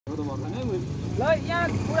ल यहाँ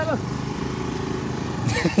पुरा ल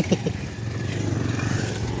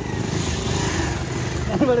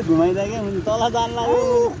त्यहाँबाट घुमाइदिए क्या तल जान लाग्यो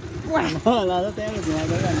त्यहाँबाट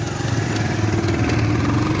घुमाइदिए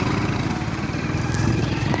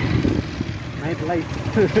नाइट लाइट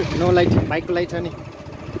नो लाइट बाइकको लाइट छ नि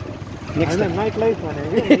नेक्स्ट नाइट लाइट भने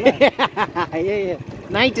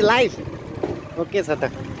नाइट लाइफ ओके छ त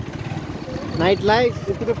नाइट लाइफ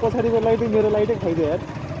यतिको पछाडिको लाइटै मेरो लाइटै खाइदियो यार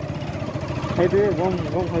खाइदियो गम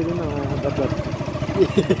गम खाइदिनु न जब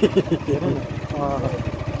हेर न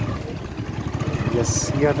yes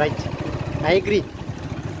you are right I agree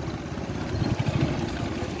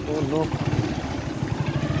oh no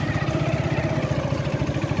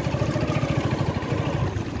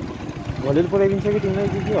भोलि पुऱ्याइदिन्छ कि तिमीलाई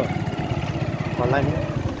के के हो होला नि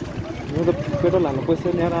म त पेट्रोल हाल्नु पैसा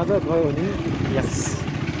ल्याएर आज गयो भने यस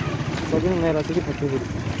सबै ल्याएर चाहिँ कि फर्कियो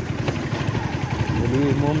भोलि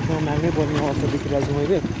ममसँग माग्नै पर्ने अवस्था देखिरहेको छु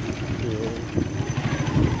मैले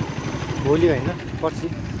भोलि होइन पर्सि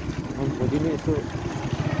अनि भोलि नै यसो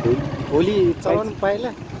भोलि चलाउनु पाएला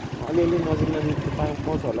अलिअलि नजिक नजिक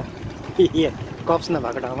पाउँछ होला कप्स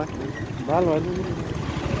नभएको ठाउँमा बाल भएन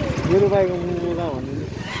मेरो बाइक मुला भन्नु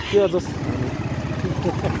के अझ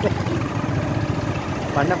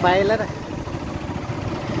भन्न पाएला र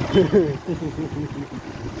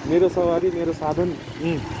मेरो सवारी मेरो साधन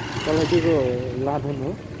तलको लाधन हो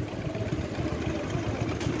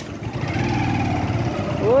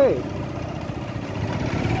ओए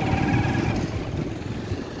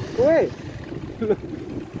ओए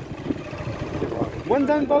मन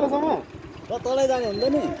जाने तलसम्म तलै जाने हुन्छ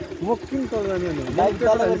नि म किन तल जाने बाइक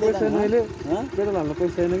तलबाट पैसा मैले पेट्रोल हाल्नु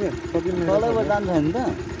पैसा छैन क्या सकिँदैन तलैबाट जान्छ नि त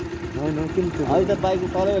होइन किन अहिले त बाइक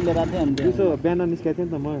तलैबाट लिएर आएको थियो नि यसो बिहान निस्केको थिएँ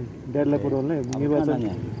नि त म ड्याडलाई पुऱ्याउनु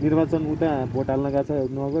निर्वाचन उता भोट हाल्न गएको छ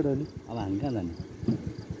नगढ अनि अब हामी कहाँ जाने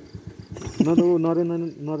न त ऊ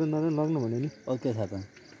नरेन्द्र लग्न भन्यो नि ओके छ त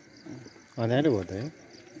भनेर भयो त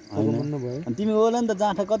भन्नु भयो अनि तिमी ओला नि त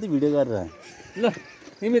जाँठा कति भिडियो गरेर ल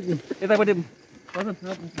तिमी यतापट्टि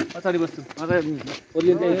पछाडि बस्छु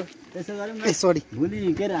त्यसो गरौँ न सरी भोलि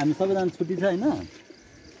के अरे हामी सबैजना छुट्टी छ होइन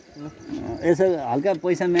यसो हल्का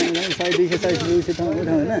पैसा म्याङ 100 200 उठाउँ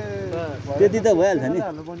होइन त्यति त भइहाल्छ नि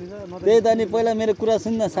त्यही त नि पहिला मेरो कुरा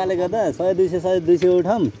सुन्न साले गर्दा 100 200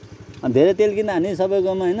 उठाउँ अनि धेरै तेल किन हाने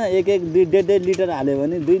सबैकोमा होइन 1.5 लिटर हाल्यो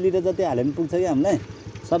भने 2 लिटर जति हाल्यो भने पुग्छ कि हामीलाई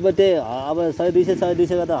सबै त्यही अब 100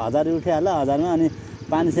 200 गर्दा 1000 उठाइहाल्छ 1000 मा अनि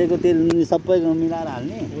 500 को तेल सबैको मिलाएर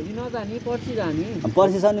हाल्ने भोलि नजाने पर्सि जाने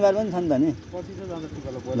पर्सि शनिबार पनि छ नि त नि पर्सि त जानु ठिक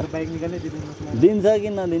होला भोलि बाइक निकाल्नै दिनु दिन्छ कि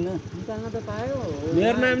नदिन निकाल्न त पायो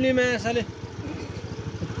मेरो नामले मायासाले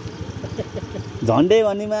झन्डै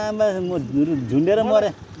भन्नेमा म झुन्डेर मरे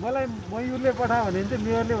मलाई मयुरले पठायो भने चाहिँ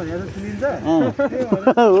मेयरले भनेर सुनिन्छ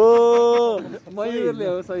हो मयुरले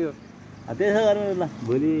हो सही हो त्यसो गरौँ ल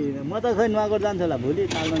भोलि म त खै नुवाकोट जान्छु होला भोलि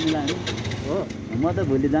तालमा मिलायो हो म त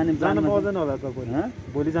भोलि जाने जान पाउँदैन होला तपाईँ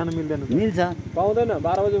भोलि जान मिल्दैन मिल्छ पाउँदैन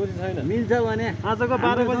 12 बजेपछि छैन मिल्छ भने आजको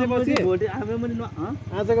 12 बजेपछि भोलि आफै पनि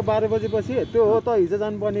आजको 12 बजेपछि त्यो हो त हिजो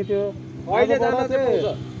जानुपर्ने थियो अहिले जान चाहिँ पाउँछ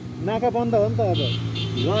नाका बन्द हो नि त अब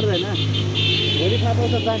गर्दैन भोलि थाहा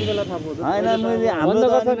पाउँछ जाने बेला थाहा पाउँछ होइन मैले हाम्रो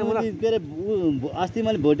के अरे अस्ति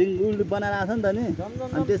मैले भोटिङ उल्टो बनाएर आएको नि त नि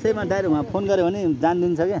अनि त्यसैमा डाइरेक्ट उहाँ फोन गऱ्यो भने जान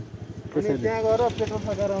दिन्छ क्या त्यहाँ गएर पेट्रोल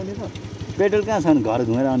सकाएर आउने त पेट्रोल कहाँ छ भने घर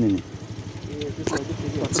घुमेर आउने नि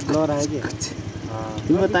ब्लर आयो कि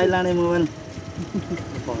तिम्रो ताई लाने मोबाइल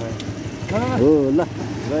हो ल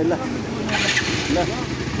गयो ल ल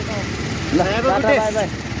ल बाई बाई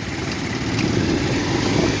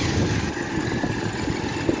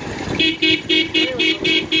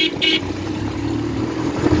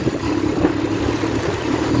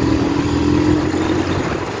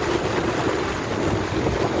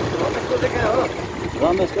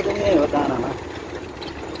रमेशको त यही हो दानामा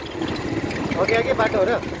अघि बाटो हो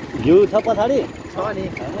र घिउ छ पछाडि छ नि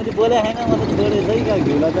मैले बोले छैन म त बोले चाहिँ क्या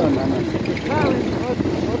घिउलाई त भन्दा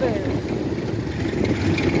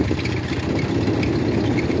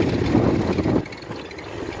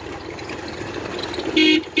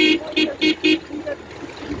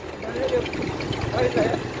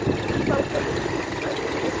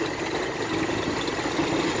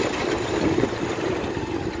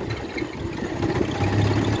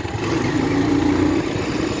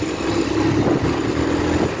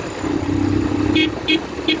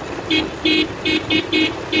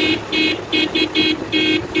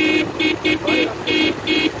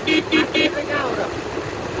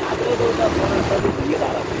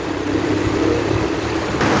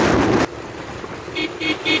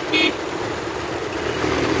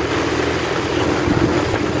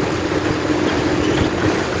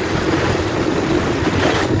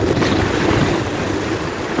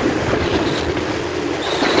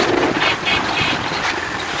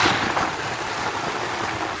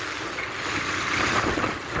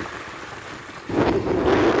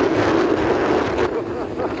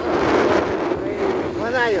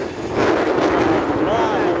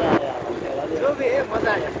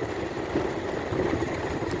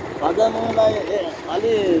कुदाउनलाई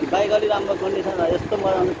अलि बाइक अलि राम्रो कन्डिसन यस्तो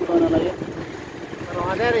मजाले कुदाउनलाई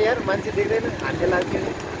अँध्यारो यार मान्छे देख्दैन हान्ने लाग्थ्यो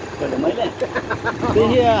नि मैले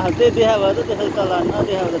त्यही देखा भए त त्यसरी चल्ला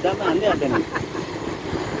नदेखा भए त ड्याममा हान्दै हाल्थेँ नि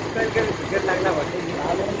कहिले कहिले भिड लाग्ला भन्ने नि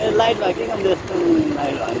अब मेरो लाइट भयो के काम यस्तो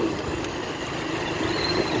लाइट भयो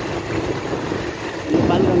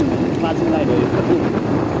पाँचमा लाइट हो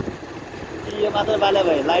यो मात्र बाल्य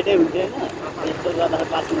भयो लाइटै हुन्थ्यो होइन यस्तो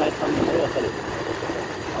गर्दाखेरि पाँचमा लाइट सम्झिनु पऱ्यो यसरी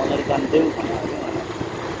अगाडि काम देऊ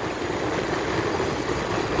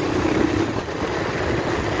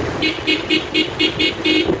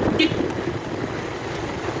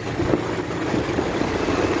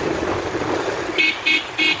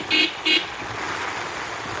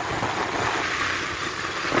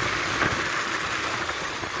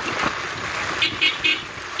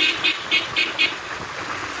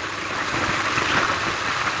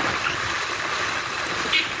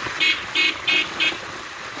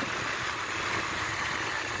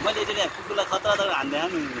मैले यति कुकुरलाई खतरा त हान्दै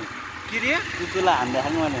नि के रे कुकुरलाई हान्दै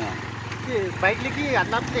मैले के बाइकले के हात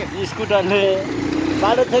लाग्ने स्कुटरले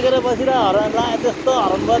बाटो छेकेर बसेर हरन लाए त्यस्तो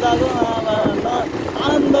हरन बजाएको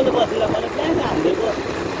आनन्दले बसेर मैले कहाँ हान्दिएको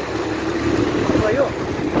भयो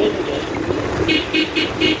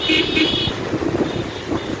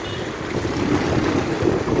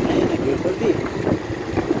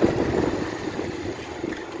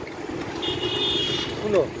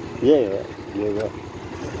ठुलो यही हो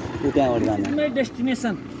त्यहाँबाट जाने माई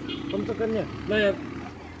डेस्टिनेसन पञ्चकन्या ल यार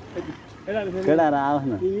केटाहरू आओस्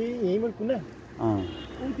न यहीँबाट कुना अँ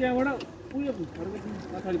ऊ त्यहाँबाट उयो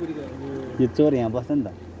पछाडिपट्टि गयो यो चोर यहाँ बस्छ नि त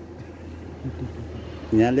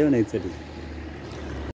यहाँ ल्याऊ न एकचोटि